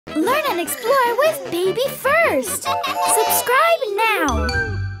Learn and explore with Baby First. Subscribe now.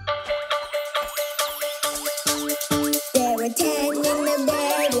 There were 10 in the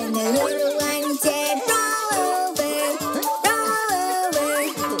bed when the little one said, roll over.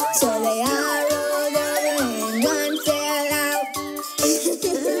 So they all rolled over and one fell out.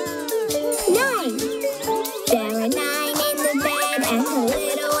 9. There were 9 in the bed and the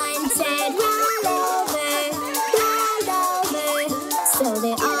little one said, roll over. So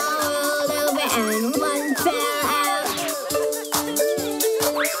they all rolled over and one fell out.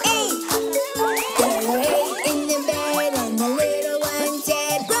 8. There were 8 in the bed and the little one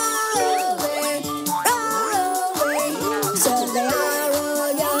said, roll over. So they all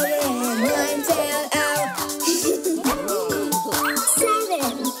rolled over and one fell out.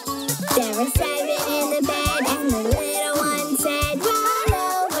 7. There were 7 in the bed and the little one said, roll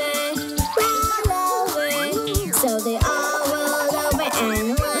over. So they all rolled over and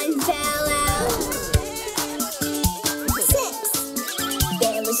one fell out.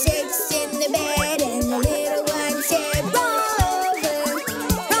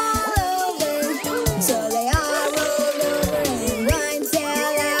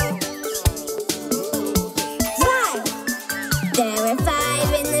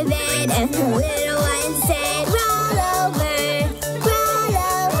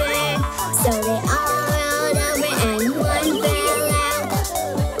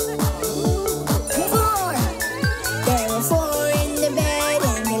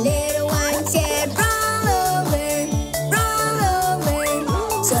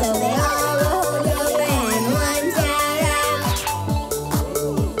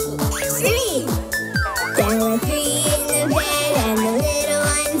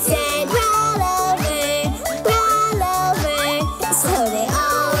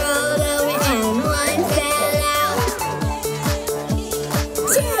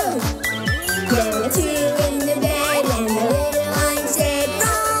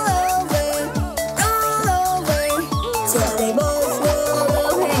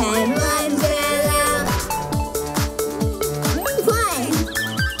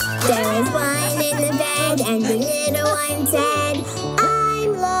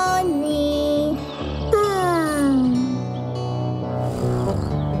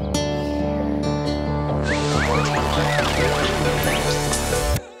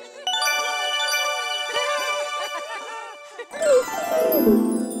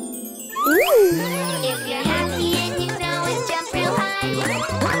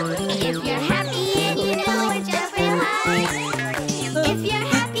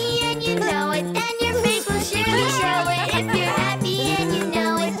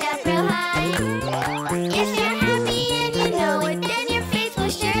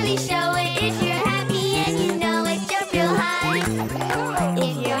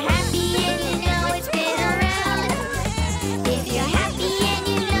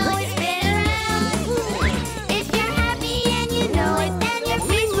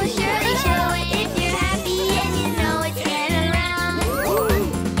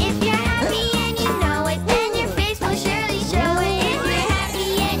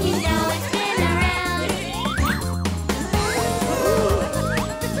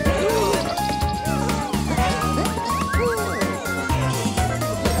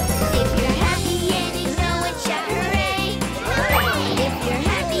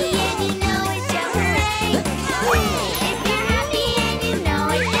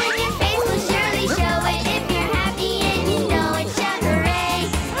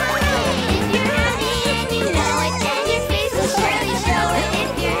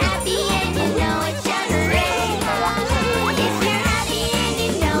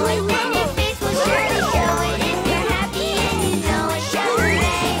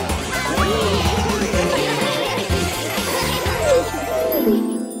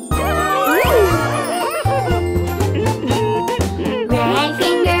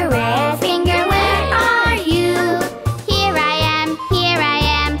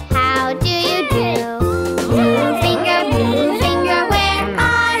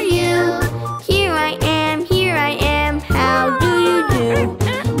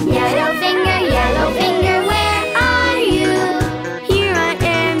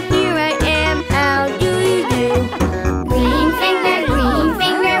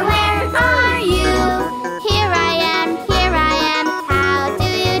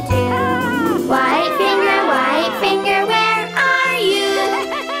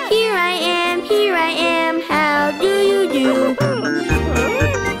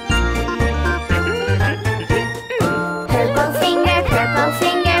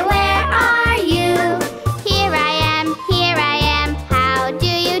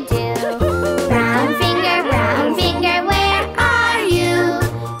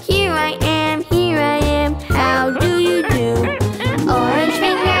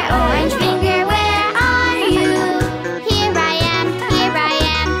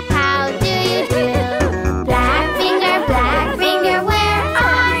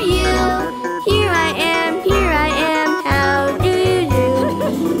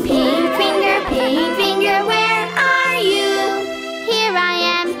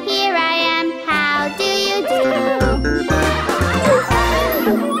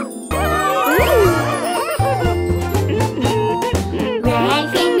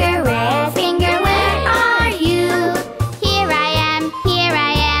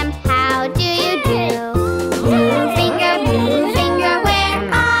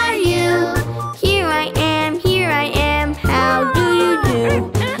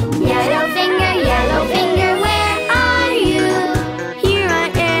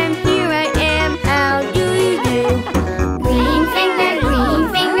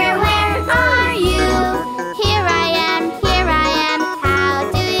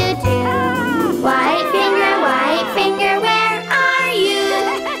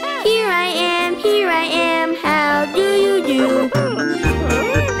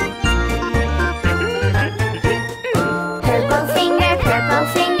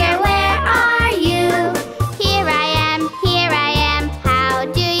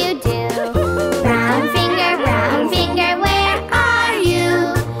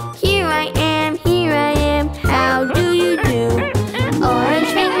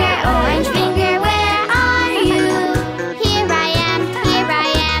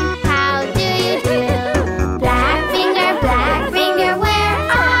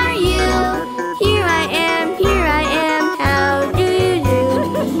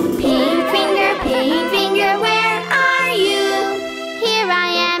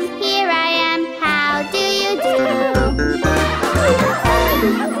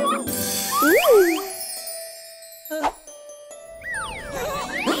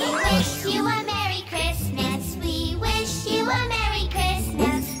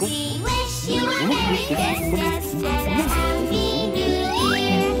 Christmas and a Happy New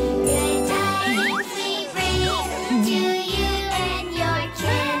Year. Good tidings we bring to you and your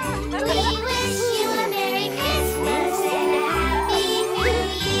kin. We wish you a Merry Christmas and a Happy New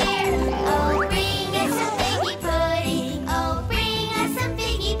Year. Oh, bring us some figgy pudding. Oh, bring us some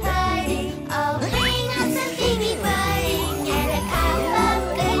figgy pudding. Oh, bring us some figgy pudding and a cup of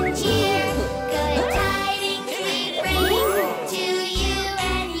good cheer. Good tidings we bring to you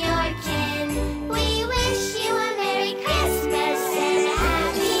and your kin. We wish you a Merry Christmas and a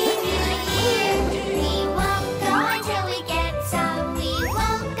Happy New Year. We won't go until we get some. We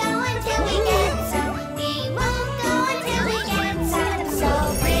won't go until we get some. We won't go until we get some. So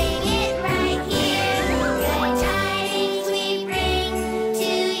bring it right here. Good tidings we bring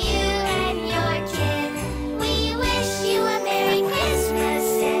to you and your kin. We wish you a Merry Christmas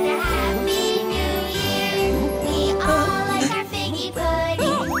and a Happy New Year. We all like our figgy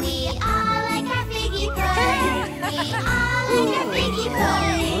pudding. We all like our figgy pudding. We all like our figgy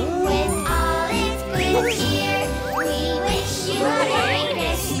pudding with all its good cheer. We wish you a Merry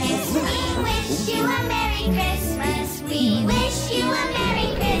Christmas. We wish you a Merry Christmas. We wish you a Merry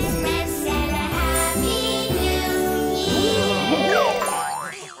Christmas and a Happy New Year.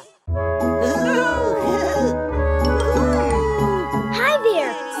 Hi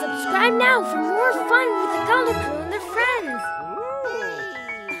there! Subscribe now for more fun with the Color Crew and their friends.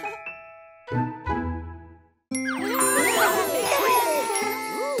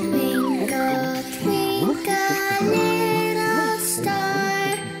 Twinkle, twinkle, little star,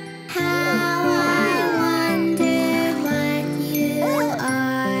 how I wonder what you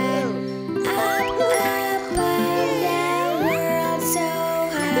are. Up above the world so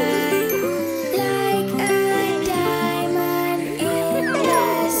high, like a diamond in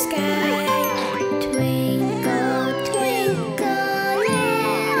the sky. Twinkle, twinkle,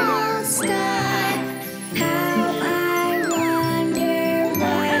 little star, how I wonder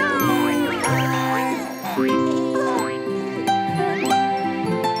what you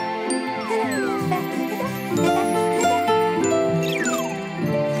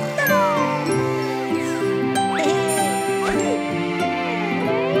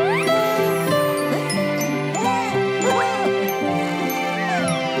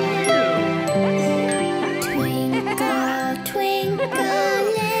Twinkle, twinkle,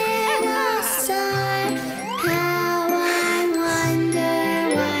 little star, how I wonder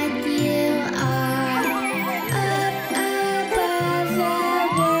what you are. Up above the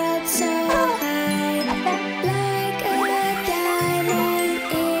world so high, like a diamond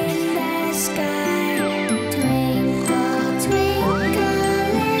in the sky. Twinkle, twinkle,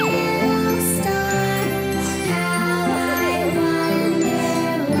 little star, how I wonder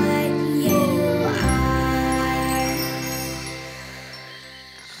what you are.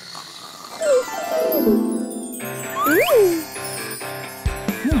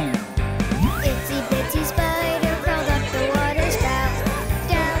 Itsy bitsy spider crawled up the water spout.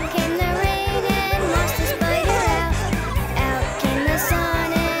 Down came the rain and washed the spider out. Out came the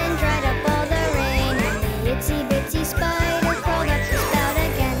sun and dried up all the rain. And the itsy bitsy spider crawled up the spout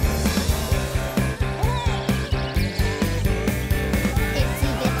again. Itsy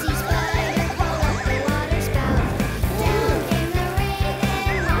bitsy spider crawled up the water spout. Down came the rain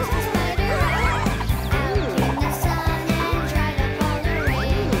and washed the spider out. Out came the sun and dried up all the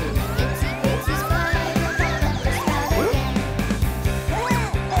rain. Itsy bitsy spider crawled up the spout again.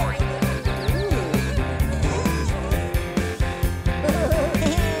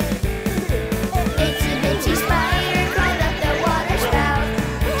 Itsy bitsy spider crawled up the water spout.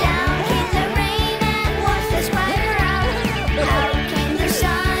 Down came the rain and washed the spider out. Out came the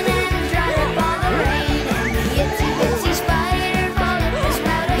sun and dried up all the rain. And the itsy bitsy spider crawled up the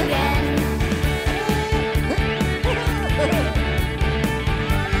spout again.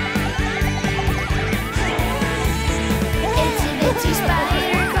 Itsy bitsy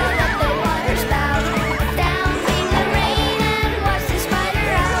spider crawled up the water spout. Down came the rain and washed the spider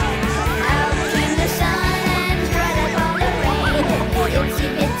out. Out came the sun and dried up all the rain. Itsy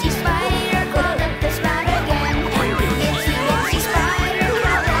bitsy spider crawled up the spout again. Itsy bitsy spider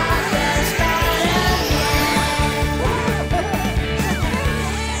crawled up the spout again.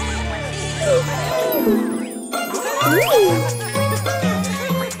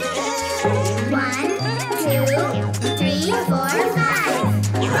 1, 2, 3, 4, 5.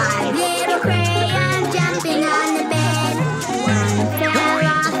 5 little crayons jumping on the bed. One fell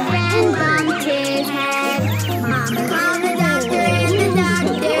off and bumped his head. Mama called the doctor and the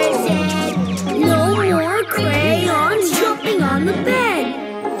doctor said, "No more crayons jumping on the bed."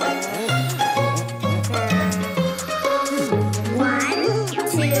 1,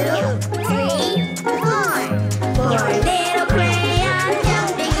 2, 3, 4.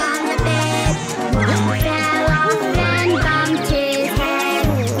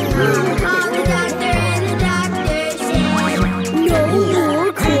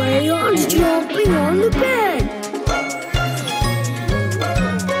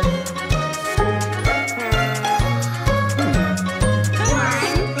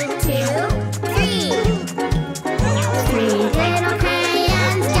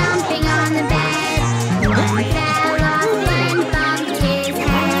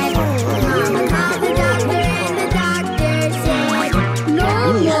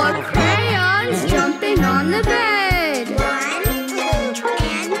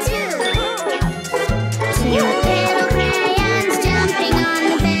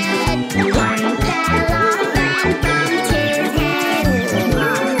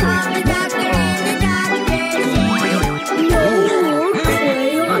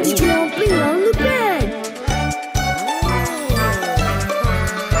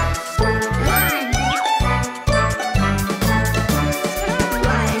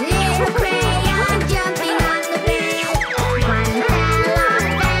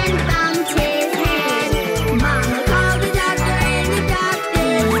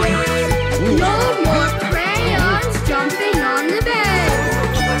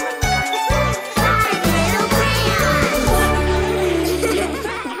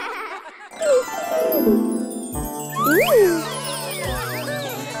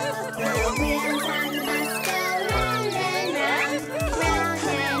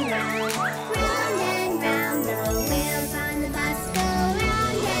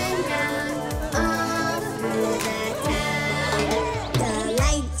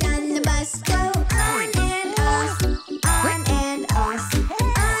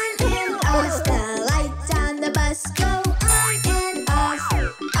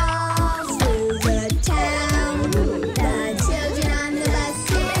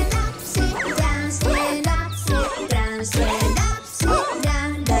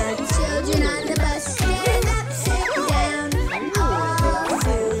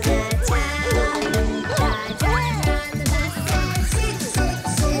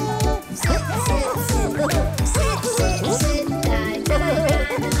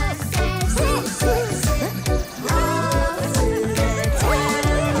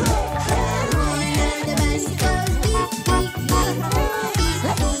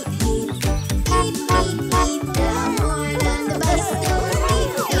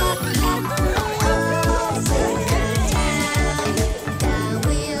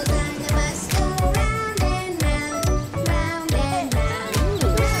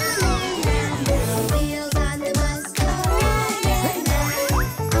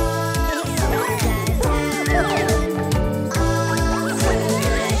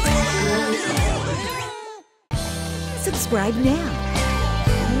 Subscribe now.